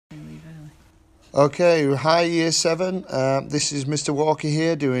Okay, hi Year 7. This is Mr. Walker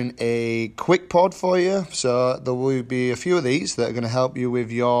here doing a quick pod for you. So there will be a few of these that are going to help you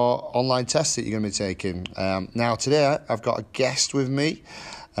with your online tests that you're going to be taking. Now today I've got a guest with me.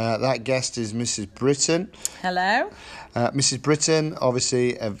 That guest is Mrs. Britton. Hello. Mrs. Britton,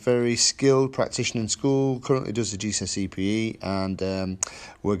 obviously a very skilled practitioner in school, currently does the GCSE PE, and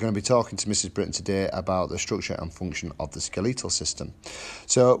we're going to be talking to Mrs. Britton today about the structure and function of the skeletal system.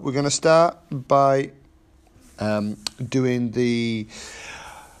 So we're going to start by doing the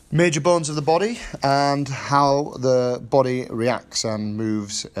major bones of the body and how the body reacts and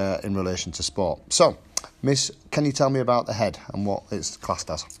moves in relation to sport. So, Miss, can you tell me about the head and what it's classed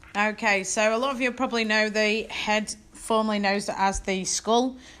as? Okay, so a lot of you probably know the head formerly known as the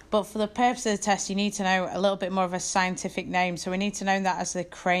skull, but for the purpose of the test you need to know a little bit more of a scientific name. So we need to know that as the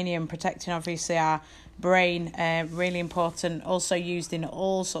cranium, protecting obviously our brain, really important, also used in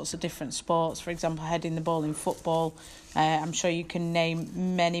all sorts of different sports, for example heading the ball in football. I'm sure you can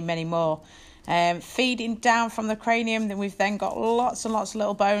name many more. Feeding down from the cranium, then we've then got lots and lots of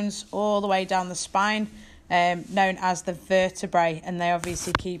little bones all the way down the spine, known as the vertebrae, and they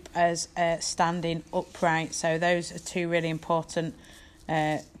obviously keep us standing upright. So those are two really important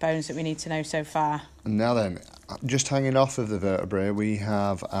bones that we need to know so far. Now then, just hanging off of the vertebrae, we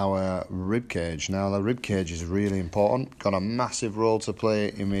have our rib cage. Now the rib cage is really important, got a massive role to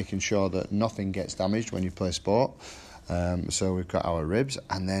play in making sure that nothing gets damaged when you play sport. So we've got our ribs,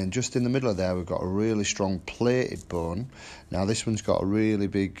 and then just in the middle of there we've got a really strong plated bone. Now this one's got a really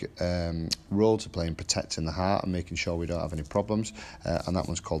big role to play in protecting the heart and making sure we don't have any problems, and that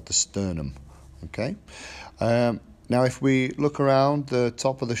one's called the sternum. Okay. Now if we look around the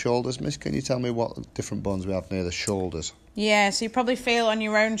top of the shoulders, Miss, can you tell me what different bones we have near the shoulders? Yeah, so you probably feel on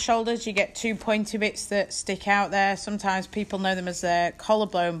your own shoulders you get two pointy bits that stick out there. Sometimes people know them as the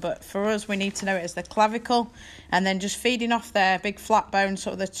collarbone, but for us we need to know it as the clavicle. And then just feeding off there, big flat bone,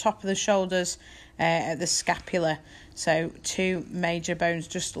 sort of the top of the shoulders at the scapula. So two major bones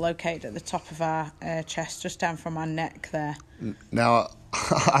just located at the top of our chest, just down from our neck there. Now,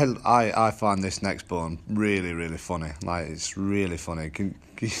 I find this next bone really funny. Like, it's really funny. Don't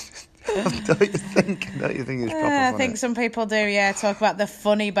you think it's proper funny? I think some people do, yeah, talk about the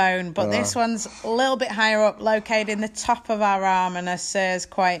funny bone. But this one's a little bit higher up, located in the top of our arm, and as Sir's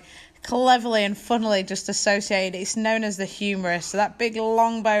quite cleverly and funnily just associated, it's known as the humerus. So that big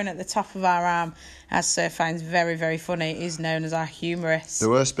long bone at the top of our arm, as Sir finds very funny, is known as our humerus. The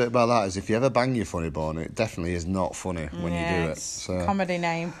worst bit about that is if you ever bang your funny bone, it definitely is not funny when you do it. So comedy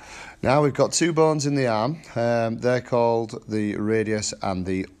name. Now we've got two bones in the arm. They're called the radius and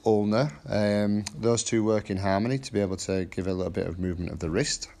the ulna. Those two work in harmony to be able to give a little bit of movement of the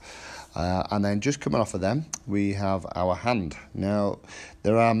wrist. And then just coming off of them, we have our hand. Now,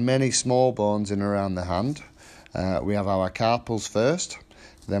 there are many small bones in and around the hand. We have our carpals first,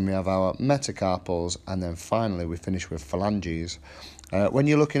 then we have our metacarpals, and then finally we finish with phalanges. When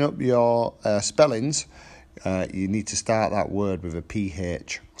you're looking up your spellings, you need to start that word with a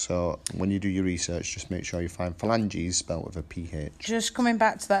PH. So when you do your research, just make sure you find phalanges spelled with a PH. Just coming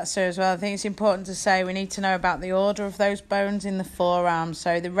back to that, Sir, as well, I think it's important to say we need to know about the order of those bones in the forearm.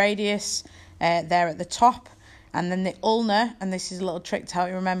 So the radius there at the top, and then the ulna, and this is a little trick to help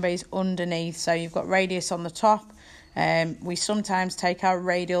you remember, is underneath. So you've got radius on the top. We sometimes take our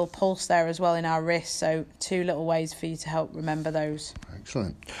radial pulse there as well in our wrist, so two little ways for you to help remember those.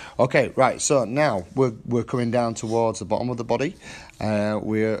 Excellent. Okay, right, so now we're coming down towards the bottom of the body.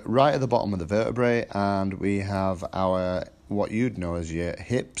 We're right at the bottom of the vertebrae, and we have our, what you'd know as your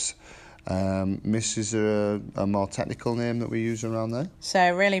hips. Miss, is there a more technical name that we use around there?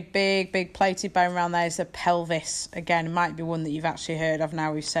 So really big plated bone around there is the pelvis. Again, it might be one that you've actually heard of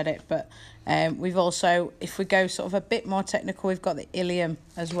now we've said it, but we've also, if we go sort of a bit more technical, we've got the ilium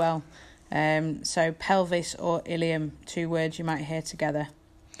as well. So pelvis or ilium, two words you might hear together.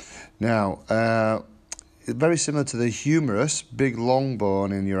 Now, very similar to the humerus, big long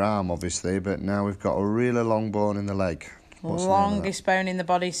bone in your arm obviously, but now we've got a really long bone in the leg. What's longest bone in the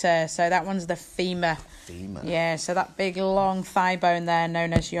body, Sir. So that one's the femur. Femur. Yeah, so that big long thigh bone there,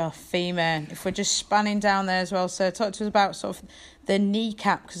 known as your femur. If we're just spanning down there as well, Sir, talk to us about sort of the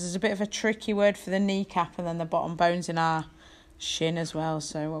kneecap, because there's a bit of a tricky word for the kneecap, and then the bottom bones in our shin as well.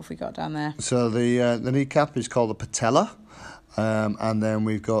 So what have we got down there? So the kneecap is called the patella, and then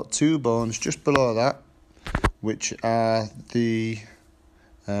we've got two bones just below that, which are the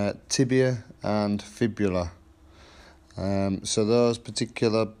tibia and fibula. So those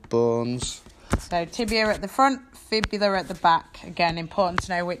particular bones So tibia at the front, fibula at the back. Again, important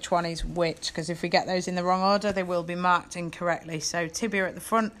to know which one is which, because if we get those in the wrong order, they will be marked incorrectly. So tibia at the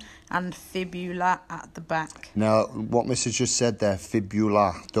front and fibula at the back. Now, what Mrs. just said there,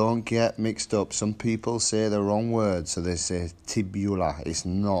 fibula, don't get mixed up. Some people say the wrong word, so they say tibula. It's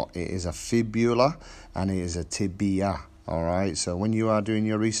not. It is a fibula and it is a tibia. All right, so when you are doing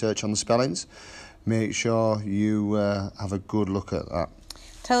your research on the spellings, make sure you have a good look at that.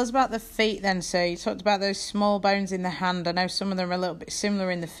 Tell us about the feet then, sir. You talked about those small bones in the hand. I know some of them are a little bit similar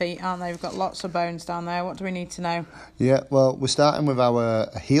in the feet, aren't they? We've got lots of bones down there. What do we need to know? Yeah, well, we're starting with our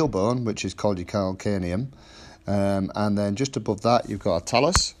heel bone, which is called your calcaneum. And then just above that, you've got a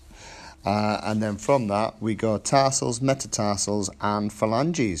talus. And then from that, we go tarsals, metatarsals, and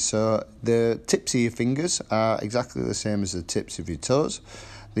phalanges. So the tips of your fingers are exactly the same as the tips of your toes.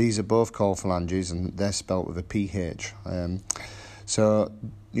 These are both called phalanges, and they're spelt with a PH. So,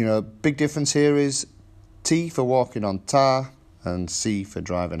 you know, big difference here is T for walking on tar and C for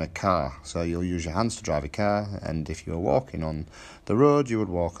driving a car. So you'll use your hands to drive a car, and if you were walking on the road, you would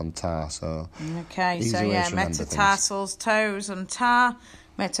walk on tar. So okay, so yeah, metatarsals, toes and tar,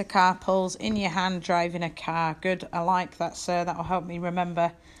 metacarpals in your hand driving a car. Good, I like that, sir. That will help me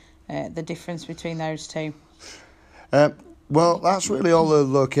remember the difference between those two. Well, that's really all the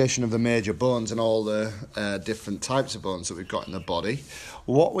location of the major bones and all the different types of bones that we've got in the body.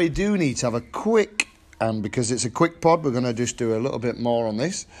 What we do need to have a quick, and because it's a quick pod, we're going to just do a little bit more on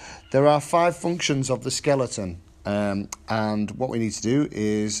this. There are 5 functions of the skeleton, and what we need to do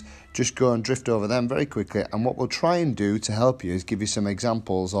is just go and drift over them very quickly. And what we'll try and do to help you is give you some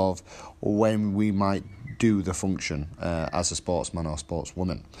examples of when we might do the function as a sportsman or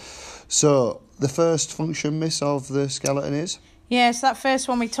sportswoman. So the first function, miss, of the skeleton is? Yes, that first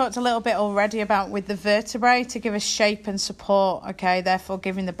one we talked a little bit already about with the vertebrae to give us shape and support, okay, therefore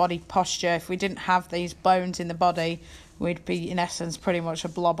giving the body posture. If we didn't have these bones in the body, we'd be, in essence, pretty much a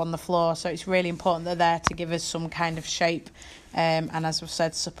blob on the floor. So it's really important they're there to give us some kind of shape and, as we've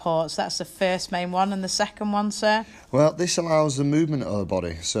said, support. So that's the first main one. And the second one, sir? Well, this allows the movement of the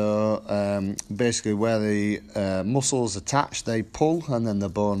body. So basically where the muscles attach, they pull and then the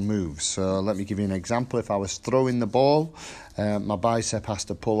bone moves. So let me give you an example. If I was throwing the ball, my bicep has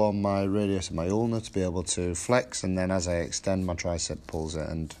to pull on my radius of my ulna to be able to flex, and then as I extend, my tricep pulls it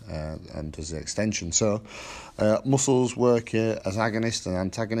and does the extension. So muscles work as agonists and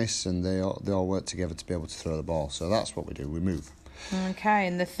antagonists, and they all work together to be able to throw the ball. So that's what we do, we move. Okay,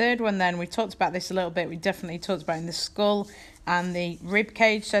 and the third one then, we talked about this a little bit, we definitely talked about in the skull and the rib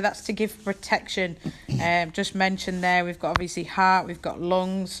cage, so that's to give protection. Just mentioned there, we've got obviously heart, we've got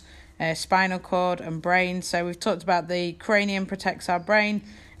lungs, spinal cord and brain. So we've talked about the cranium protects our brain,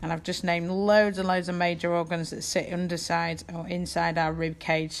 and I've just named loads and loads of major organs that sit underside or inside our rib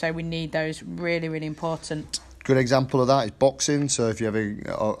cage, so we need those, really, really important. Good example of that is boxing. So if you're ever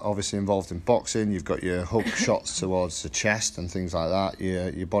obviously involved in boxing, you've got your hook shots towards the chest and things like that.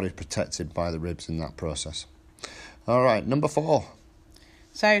 Your body's protected by the ribs in that process. All right, number 4.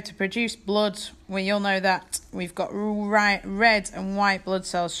 So to produce blood, we all know that we've got red and white blood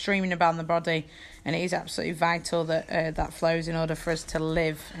cells streaming about the body, and it is absolutely vital that that flows in order for us to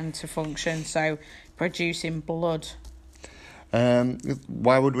live and to function. So producing blood.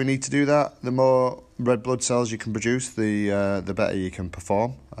 Why would we need to do that? The more red blood cells you can produce, the better you can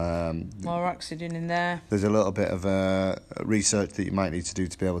perform. More oxygen in there. There's a little bit of research that you might need to do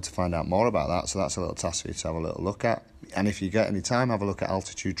to be able to find out more about that. So that's a little task for you to have a little look at. And if you get any time, have a look at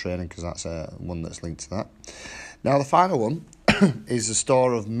altitude training, because that's one that's linked to that. Now, the final one is the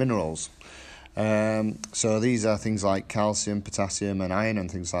store of minerals. So these are things like calcium, potassium and iron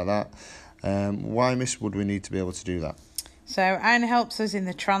and things like that. Why, miss, would we need to be able to do that? So iron helps us in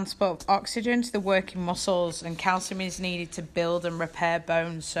the transport of oxygen to the working muscles, and calcium is needed to build and repair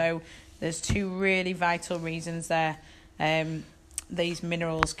bones. So there's 2 really vital reasons there. These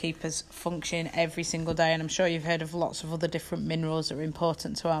minerals keep us functioning every single day, and I'm sure you've heard of lots of other different minerals that are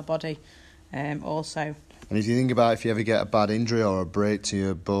important to our body also. And if you think about if you ever get a bad injury or a break to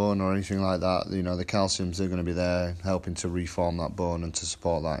your bone or anything like that, you know, the calciums are going to be there helping to reform that bone and to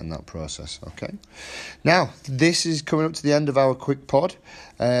support that in that process. Okay. Now, this is coming up to the end of our quick pod.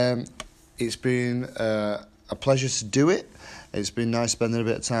 It's been a pleasure to do it. It's been nice spending a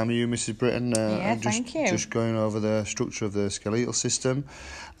bit of time with you, Mrs. Britton. Thank you. Just going over the structure of the skeletal system.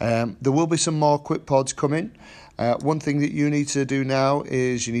 There will be some more quick pods coming. One thing that you need to do now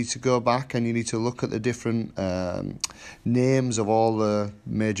is you need to go back and you need to look at the different names of all the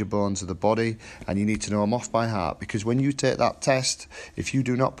major bones of the body, and you need to know them off by heart, because when you take that test, if you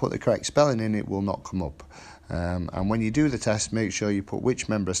do not put the correct spelling in, it will not come up. And when you do the test, make sure you put which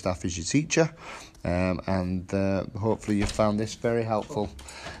member of staff is your teacher, and hopefully you found this very helpful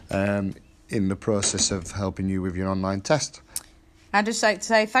in the process of helping you with your online test. I'd just like to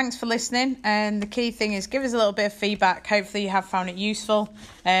say thanks for listening, and the key thing is give us a little bit of feedback. Hopefully you have found it useful.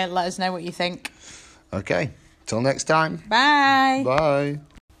 Let us know what you think. Okay, till next time. Bye. Bye.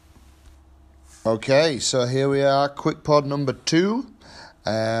 Okay, so here we are, quick pod number 2.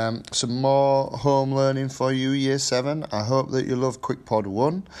 Some more home learning for you, Year 7. I hope that you love quick pod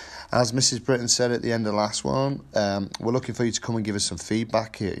 1. As Mrs. Britton said at the end of the last one, we're looking for you to come and give us some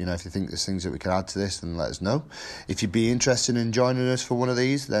feedback here. You know, if you think there's things that we could add to this, then let us know. If you'd be interested in joining us for one of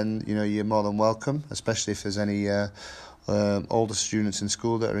these, then, you know, you're more than welcome, especially if there's any older students in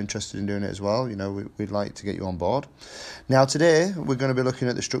school that are interested in doing it as well. You know, we'd like to get you on board. Now, today, we're going to be looking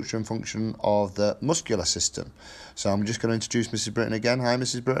at the structure and function of the muscular system. So I'm just going to introduce Mrs. Britton again. Hi,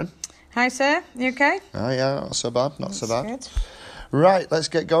 Mrs. Britton. Hi, sir. You okay? Oh, yeah, not so bad, not so bad. Good. Right, let's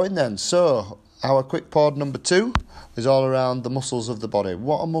get going then. So, our quick pod number 2 is all around the muscles of the body.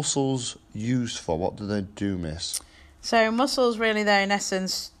 What are muscles used for? What do they do, miss? So muscles really, they're in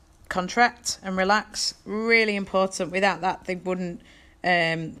essence contract and relax. Really important. Without that, they wouldn't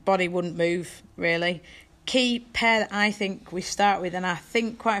body wouldn't move really. Key pair that I think we start with, and I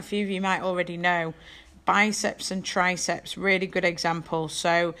think quite a few of you might already know, biceps and triceps. Really good example.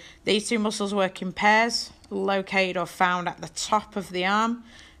 So these two muscles work in pairs, located or found at the top of the arm.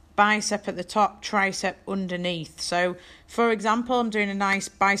 Bicep at the top, tricep underneath. So for example, I'm doing a nice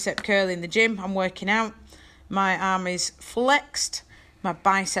bicep curl in the gym. I'm working out. My arm is flexed. My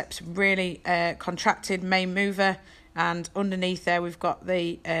biceps really contracted, main mover, and underneath there we've got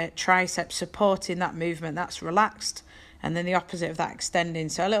the tricep supporting that movement. That's relaxed, and then the opposite of that extending.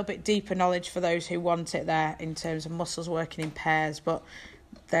 So a little bit deeper knowledge for those who want it there in terms of muscles working in pairs, but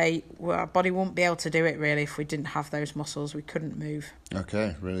our body wouldn't be able to do it really if we didn't have those muscles. We couldn't move.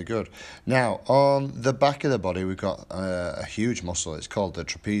 Okay, really good. Now, on the back of the body, we've got a huge muscle. It's called the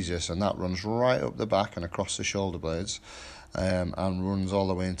trapezius, and that runs right up the back and across the shoulder blades. And runs all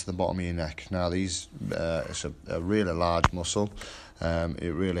the way into the bottom of your neck. Now, it's a really large muscle.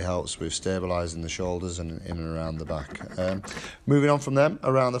 It really helps with stabilising the shoulders and in and around the back. Moving on from them,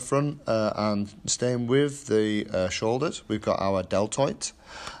 around the front and staying with the shoulders, we've got our deltoid.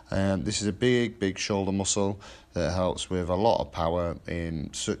 This is a big shoulder muscle that helps with a lot of power in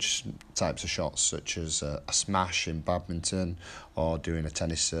such types of shots, such as a smash in badminton or doing a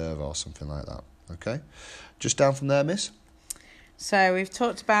tennis serve or something like that. Okay, just down from there, miss. So we've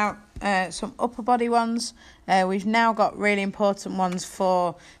talked about some upper body ones. We've now got really important ones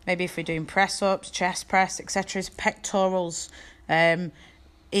for maybe if we're doing press-ups, chest press, etc. is pectorals in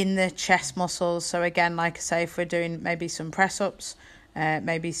the chest muscles. So again, like I say, if we're doing maybe some press-ups,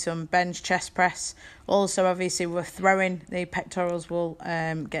 maybe some bench chest press. Also, obviously, we're throwing, the pectorals will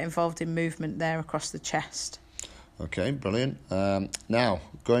get involved in movement there across the chest. Okay, brilliant. Now,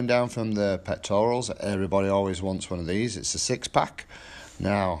 going down from the pectorals, everybody always wants one of these. It's a six-pack.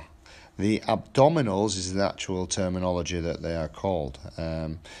 Now, the abdominals is the actual terminology that they are called.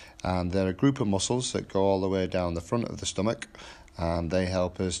 And they're a group of muscles that go all the way down the front of the stomach, and they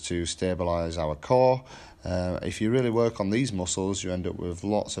help us to stabilise our core. If you really work on these muscles, you end up with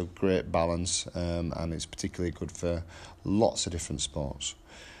lots of great balance, and it's particularly good for lots of different sports.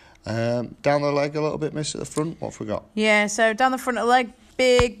 Down the leg a little bit, miss, at the front. What have we got? Yeah, so down the front of the leg,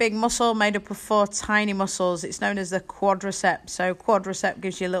 big muscle made up of 4 tiny muscles. It's known as the quadricep. So quadricep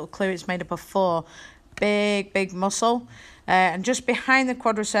gives you a little clue. It's made up of 4 big muscle. And just behind the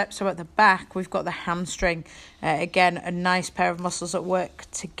quadricep, so at the back, we've got the hamstring. Again, a nice pair of muscles that work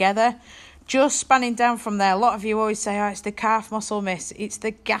together. Just spanning down from there, a lot of you always say, oh, it's the calf muscle, miss. It's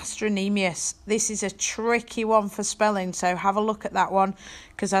the gastrocnemius. This is a tricky one for spelling, so have a look at that one,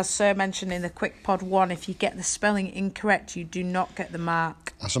 because as Sir mentioned in the Quick Pod 1, if you get the spelling incorrect, you do not get the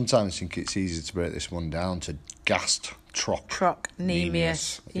mark. I sometimes think it's easy to break this one down to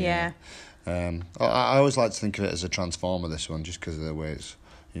gastrocnemius. Yeah. I always like to think of it as a transformer, this one, just because of the way it's,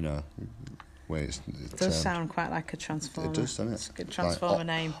 you know... It does sound quite like a transformer. It does, doesn't it? It's a good transformer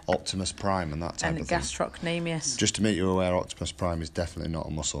name. Optimus Prime and that type of thing. And gastrocnemius. Just to make you aware, Optimus Prime is definitely not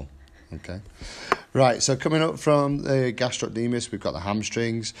a muscle. Okay. Right, so coming up from the gastrocnemius, we've got the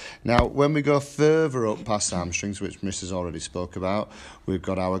hamstrings. Now, when we go further up past the hamstrings, which Mrs. already spoke about, we've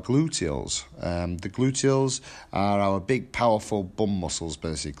got our gluteals. The gluteals are our big, powerful bum muscles,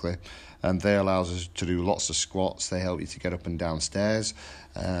 basically. And they allow us to do lots of squats. They help you to get up and down stairs.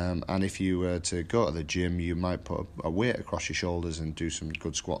 And if you were to go to the gym, you might put a weight across your shoulders and do some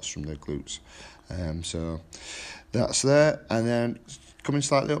good squats from the glutes. So that's there. And then coming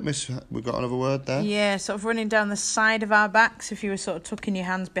slightly up, Miss. We've got another word there. Yeah, sort of running down the side of our backs. If you were sort of tucking your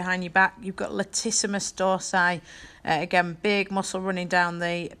hands behind your back, you've got latissimus dorsi. Again, big muscle running down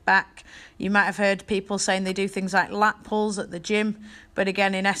the back. You might have heard people saying they do things like lat pulls at the gym, but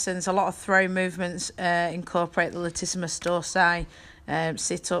again, in essence, a lot of throw movements incorporate the latissimus dorsi.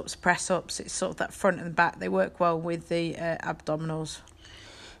 Sit-ups, press-ups, it's sort of that front and back. They work well with the abdominals.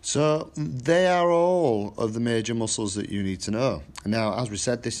 So they are all of the major muscles that you need to know. Now, as we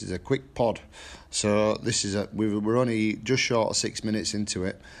said, this is a quick pod. So this is we're only just short of 6 minutes into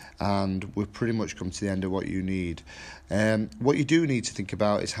it, and we've pretty much come to the end of what you need. What you do need to think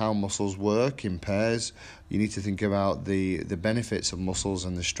about is how muscles work in pairs. You need to think about the benefits of muscles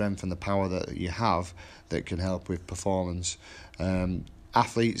and the strength and the power that you have that can help with performance.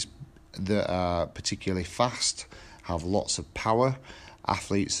 Athletes that are particularly fast have lots of power.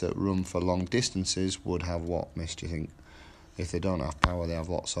 Athletes that run for long distances would have what, Miss, do you think? If they don't have power, they have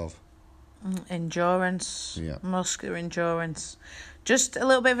lots of? Endurance, yeah. Muscular endurance. Just a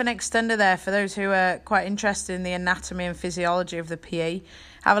little bit of an extender there for those who are quite interested in the anatomy and physiology of the PE.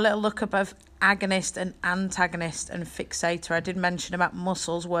 Have a little look up of agonist and antagonist and fixator. I did mention about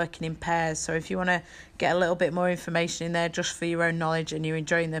muscles working in pairs, so if you want to get a little bit more information in there just for your own knowledge and you're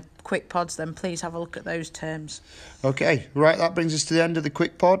enjoying the quick pods, then please have a look at those terms. Okay, right, that brings us to the end of the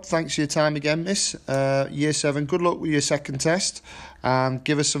quick pod. Thanks for your time again, Miss. Year 7, good luck with your second test, and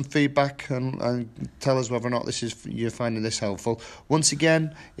give us some feedback and tell us whether or not you're finding this helpful. Once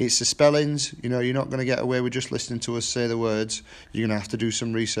again, it's the spellings. You know, you're not going to get away with just listening to us say the words. You're going to have to do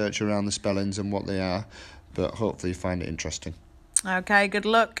some research around the spellings and what they are, but hopefully you find it interesting. Okay, good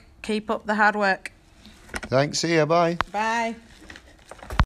luck. Keep up the hard work. Thanks, see ya, bye. Bye.